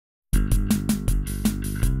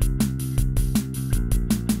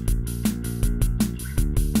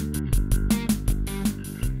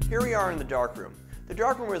we are in the darkroom. The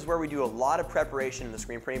darkroom is where we do a lot of preparation in the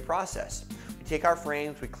screen printing process. We take our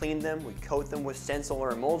frames, we clean them, we coat them with stencil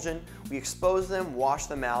or emulsion, we expose them, wash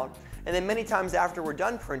them out, and then many times after we're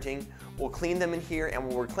done printing, we'll clean them in here and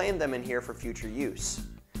we'll reclaim them in here for future use.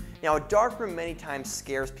 Now, a darkroom many times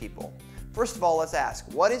scares people. First of all, let's ask,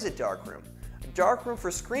 what is a darkroom? A darkroom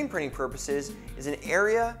for screen printing purposes is an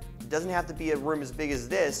area, it doesn't have to be a room as big as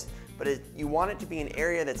this, but you want it to be an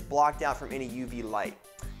area that's blocked out from any UV light.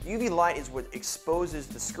 UV light is what exposes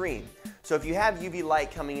the screen. So if you have UV light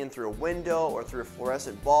coming in through a window or through a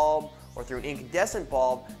fluorescent bulb or through an incandescent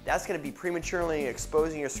bulb, that's going to be prematurely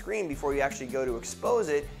exposing your screen before you actually go to expose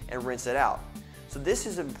it and rinse it out. So this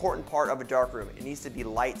is an important part of a darkroom. It needs to be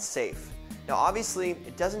light safe. Now obviously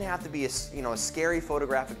it doesn't have to be a scary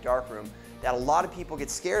photographic darkroom that a lot of people get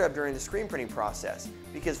scared of during the screen printing process,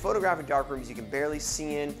 because photographic darkrooms you can barely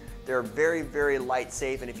see in. They're very, very light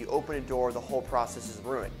safe, and if you open a door, the whole process is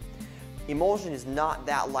ruined. Emulsion is not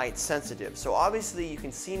that light sensitive, so obviously you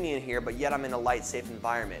can see me in here, but yet I'm in a light safe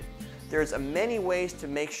environment. There's many ways to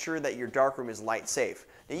make sure that your darkroom is light safe.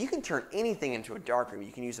 Now you can turn anything into a darkroom.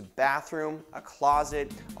 You can use a bathroom, a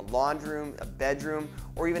closet, a laundry room, a bedroom,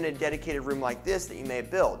 or even a dedicated room like this that you may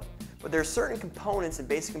build. But there are certain components and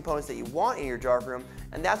basic components that you want in your darkroom,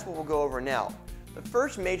 and that's what we'll go over now. The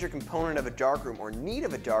first major component of a darkroom, or need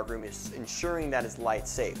of a darkroom, is ensuring that it's light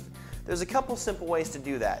safe. There's a couple simple ways to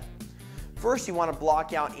do that. First, you want to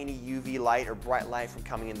block out any UV light or bright light from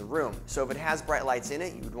coming in the room. So if it has bright lights in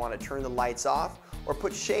it, you would want to turn the lights off or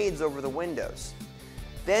put shades over the windows.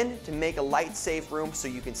 Then, to make a light safe room so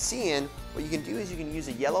you can see in, what you can do is you can use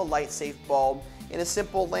a yellow light safe bulb in a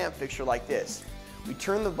simple lamp fixture like this. We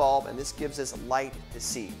turn the bulb and this gives us light to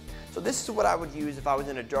see. So this is what I would use if I was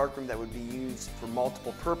in a darkroom that would be used for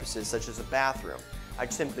multiple purposes, such as a bathroom.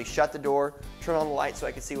 I'd simply shut the door, turn on the light so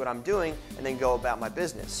I can see what I'm doing, and then go about my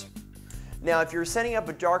business. Now, if you're setting up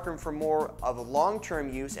a darkroom for more of a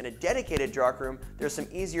long-term use and a dedicated darkroom, there's some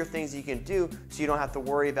easier things you can do so you don't have to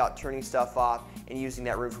worry about turning stuff off and using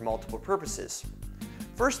that room for multiple purposes.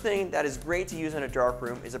 First thing that is great to use in a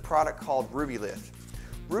darkroom is a product called Ryonet.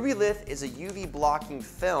 Ryonet is a UV blocking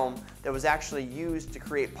film that was actually used to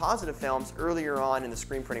create positive films earlier on in the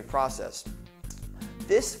screen printing process.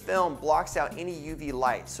 This film blocks out any UV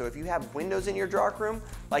light, so if you have windows in your darkroom,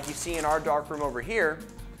 like you see in our darkroom over here,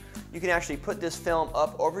 you can actually put this film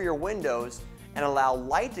up over your windows and allow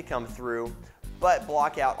light to come through, but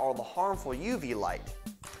block out all the harmful UV light.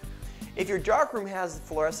 If your darkroom has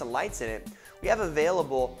fluorescent lights in it, we have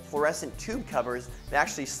available fluorescent tube covers that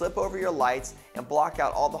actually slip over your lights and block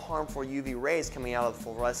out all the harmful UV rays coming out of the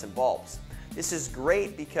fluorescent bulbs. This is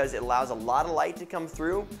great because it allows a lot of light to come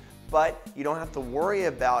through, but you don't have to worry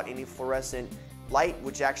about any fluorescent light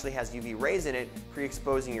which actually has UV rays in it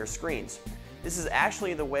pre-exposing your screens. This is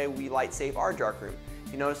actually the way we light safe our darkroom.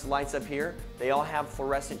 You notice the lights up here? They all have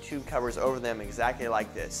fluorescent tube covers over them exactly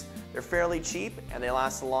like this. They're fairly cheap and they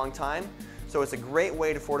last a long time. So it's a great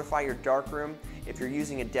way to fortify your darkroom if you're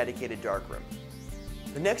using a dedicated darkroom.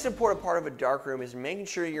 The next important part of a darkroom is making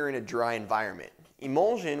sure you're in a dry environment.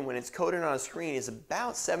 Emulsion, when it's coated on a screen, is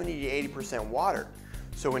about 70 to 80% water.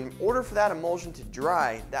 So in order for that emulsion to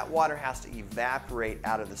dry, that water has to evaporate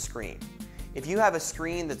out of the screen. If you have a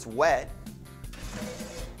screen that's wet,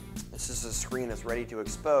 this is a screen that's ready to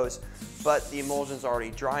expose, but the emulsion's already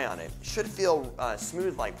dry on it. It should feel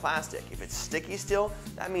smooth like plastic. If it's sticky still,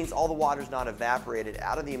 that means all the water's not evaporated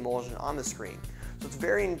out of the emulsion on the screen. So it's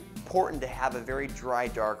very important to have a very dry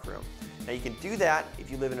darkroom. Now you can do that if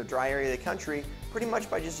you live in a dry area of the country pretty much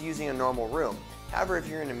by just using a normal room. However, if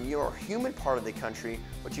you're in a more humid part of the country,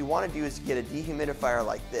 what you want to do is get a dehumidifier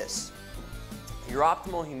like this. Your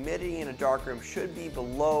optimal humidity in a darkroom should be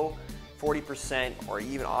below 40% or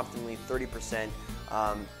even optimally 30%,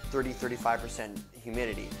 30-35%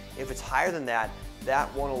 humidity. If it's higher than that,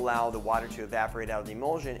 that won't allow the water to evaporate out of the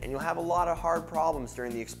emulsion, and you'll have a lot of hard problems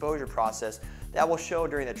during the exposure process that will show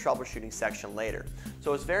during the troubleshooting section later.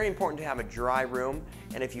 So it's very important to have a dry room,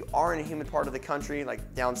 and if you are in a humid part of the country,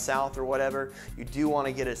 like down south or whatever, you do want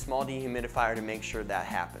to get a small dehumidifier to make sure that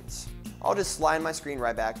happens. I'll just slide my screen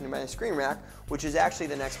right back into my screen rack, which is actually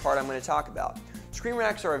the next part I'm going to talk about. Screen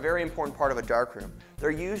racks are a very important part of a darkroom.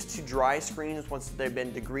 They're used to dry screens once they've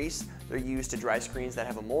been degreased, they're used to dry screens that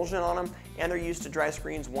have emulsion on them, and they're used to dry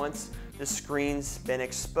screens once the screen's been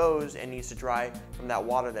exposed and needs to dry from that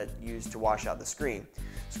water that's used to wash out the screen.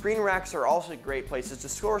 Screen racks are also great places to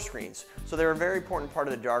store screens, so they're a very important part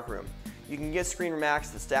of the darkroom. You can get screen racks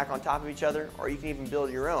that stack on top of each other, or you can even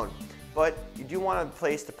build your own. But you do want a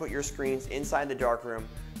place to put your screens inside the darkroom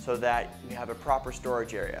so that you have a proper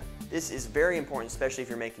storage area. This is very important, especially if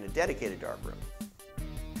you're making a dedicated darkroom.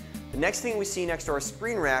 The next thing we see next to our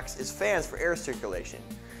screen racks is fans for air circulation.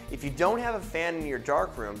 If you don't have a fan in your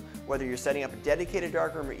darkroom, whether you're setting up a dedicated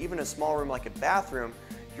darkroom or even a small room like a bathroom,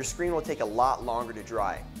 your screen will take a lot longer to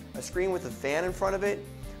dry. A screen with a fan in front of it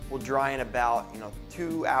will dry in about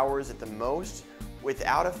 2 hours at the most.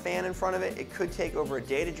 Without a fan in front of it, it could take over a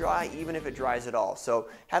day to dry, even if it dries at all. So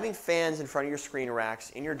having fans in front of your screen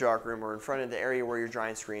racks in your darkroom or in front of the area where you're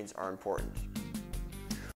drying screens are important.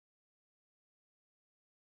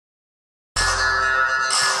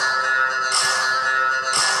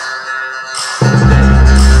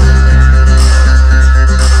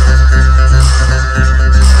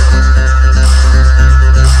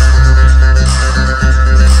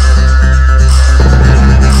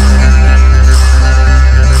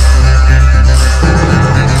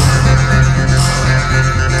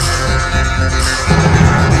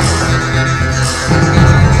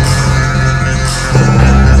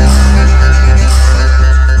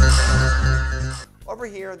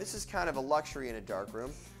 This is kind of a luxury in a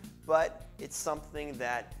darkroom, but it's something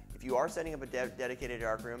that if you are setting up a dedicated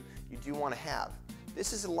darkroom, you do want to have.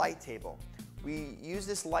 This is a light table. We use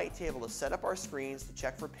this light table to set up our screens, to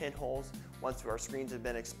check for pinholes once our screens have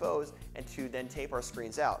been exposed, and to then tape our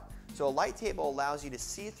screens out. So a light table allows you to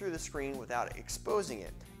see through the screen without exposing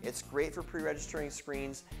it. It's great for pre-registering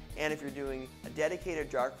screens, and if you're doing a dedicated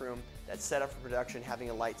darkroom that's set up for production, having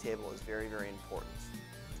a light table is very, very important.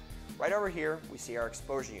 Right over here, we see our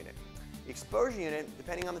exposure unit. The exposure unit,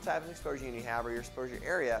 depending on the type of exposure unit you have or your exposure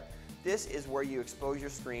area, this is where you expose your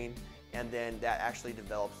screen, and then that actually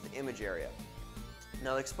develops the image area.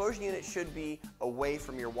 Now, the exposure unit should be away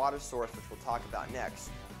from your water source, which we'll talk about next.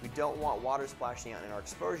 We don't want water splashing out in our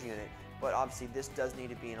exposure unit, but obviously this does need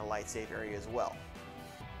to be in a light-safe area as well.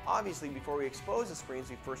 Obviously, before we expose the screens,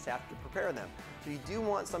 we first have to prepare them. So you do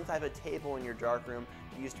want some type of table in your darkroom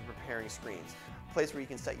used to preparing screens. A place where you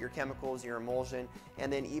can set your chemicals, your emulsion,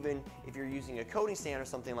 and then even if you're using a coating stand or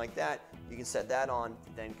something like that, you can set that on,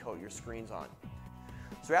 then coat your screens on.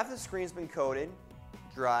 So after the screen's been coated,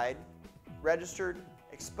 dried, registered,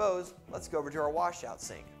 exposed, let's go over to our washout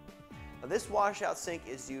sink. Now this washout sink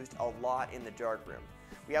is used a lot in the darkroom.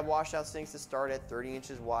 We have washout sinks that start at 30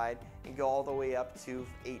 inches wide and go all the way up to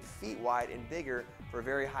 8 feet wide and bigger for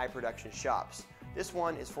very high production shops. This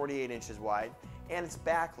one is 48 inches wide and it's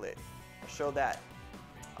backlit. I'll show that.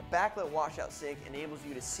 A backlit washout sink enables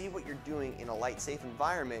you to see what you're doing in a light safe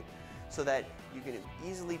environment so that you can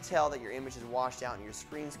easily tell that your image is washed out and your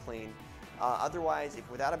screen's clean. Otherwise, if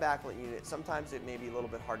without a backlit unit, sometimes it may be a little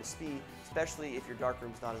bit hard to see, especially if your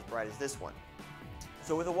darkroom's not as bright as this one.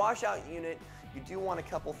 So with a washout unit, you do want a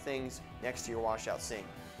couple things next to your washout sink.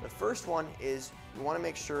 The first one is you want to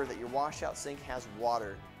make sure that your washout sink has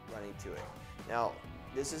water running to it. Now,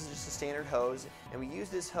 this is just a standard hose, and we use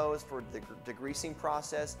this hose for the degreasing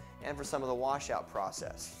process and for some of the washout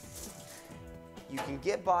process. You can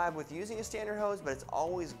get by with using a standard hose, but it's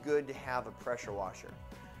always good to have a pressure washer.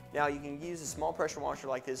 Now, you can use a small pressure washer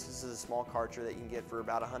like this. This is a small cartridge that you can get for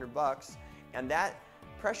about $100, and that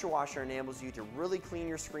pressure washer enables you to really clean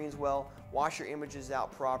your screens well, wash your images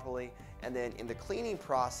out properly, and then in the cleaning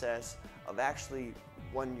process of actually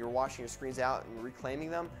when you're washing your screens out and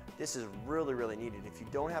reclaiming them, this is really, really needed. If you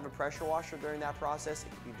don't have a pressure washer during that process, it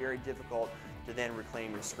can be very difficult to then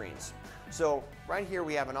reclaim your screens. So right here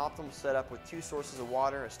we have an optimal setup with 2 sources of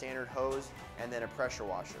water, a standard hose, and then a pressure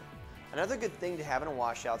washer. Another good thing to have in a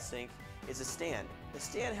washout sink is a stand. The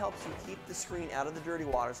stand helps you keep the screen out of the dirty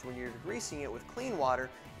water, so when you're degreasing it with clean water,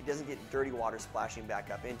 it doesn't get dirty water splashing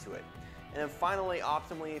back up into it. And then finally,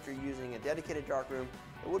 optimally, if you're using a dedicated darkroom,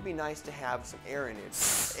 it would be nice to have some air in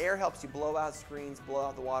it. Air helps you blow out screens, blow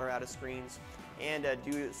out the water out of screens, and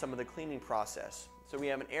do some of the cleaning process. So we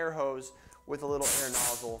have an air hose with a little air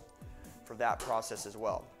nozzle for that process as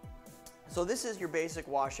well. So this is your basic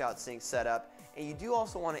washout sink setup, and you do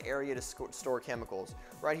also want an area to store chemicals.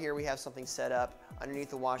 Right here we have something set up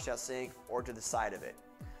underneath the washout sink or to the side of it.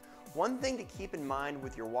 One thing to keep in mind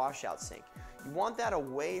with your washout sink, you want that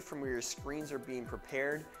away from where your screens are being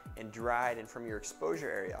prepared and dried and from your exposure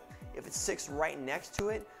area. If it sits right next to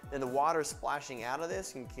it, then the water splashing out of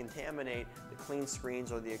this can contaminate the clean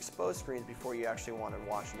screens or the exposed screens before you actually want to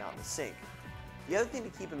wash them out in the sink. The other thing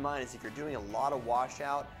to keep in mind is if you're doing a lot of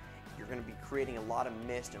washout, you're going to be creating a lot of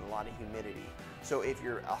mist and a lot of humidity. So if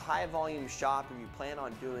you're a high volume shop and you plan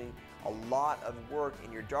on doing a lot of work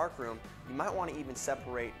in your darkroom, you might want to even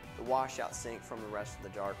separate the washout sink from the rest of the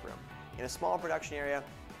darkroom. In a small production area,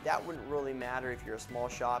 that wouldn't really matter if you're a small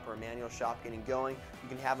shop or a manual shop getting going. You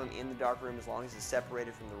can have them in the darkroom as long as it's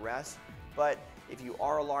separated from the rest. But if you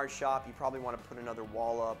are a large shop, you probably want to put another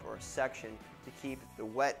wall up or a section to keep the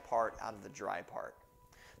wet part out of the dry part.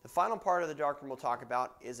 The final part of the darkroom we'll talk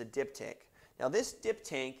about is a dip tank. Now this dip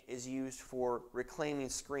tank is used for reclaiming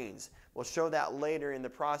screens. We'll show that later in the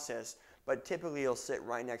process, but typically it'll sit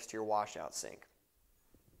right next to your washout sink.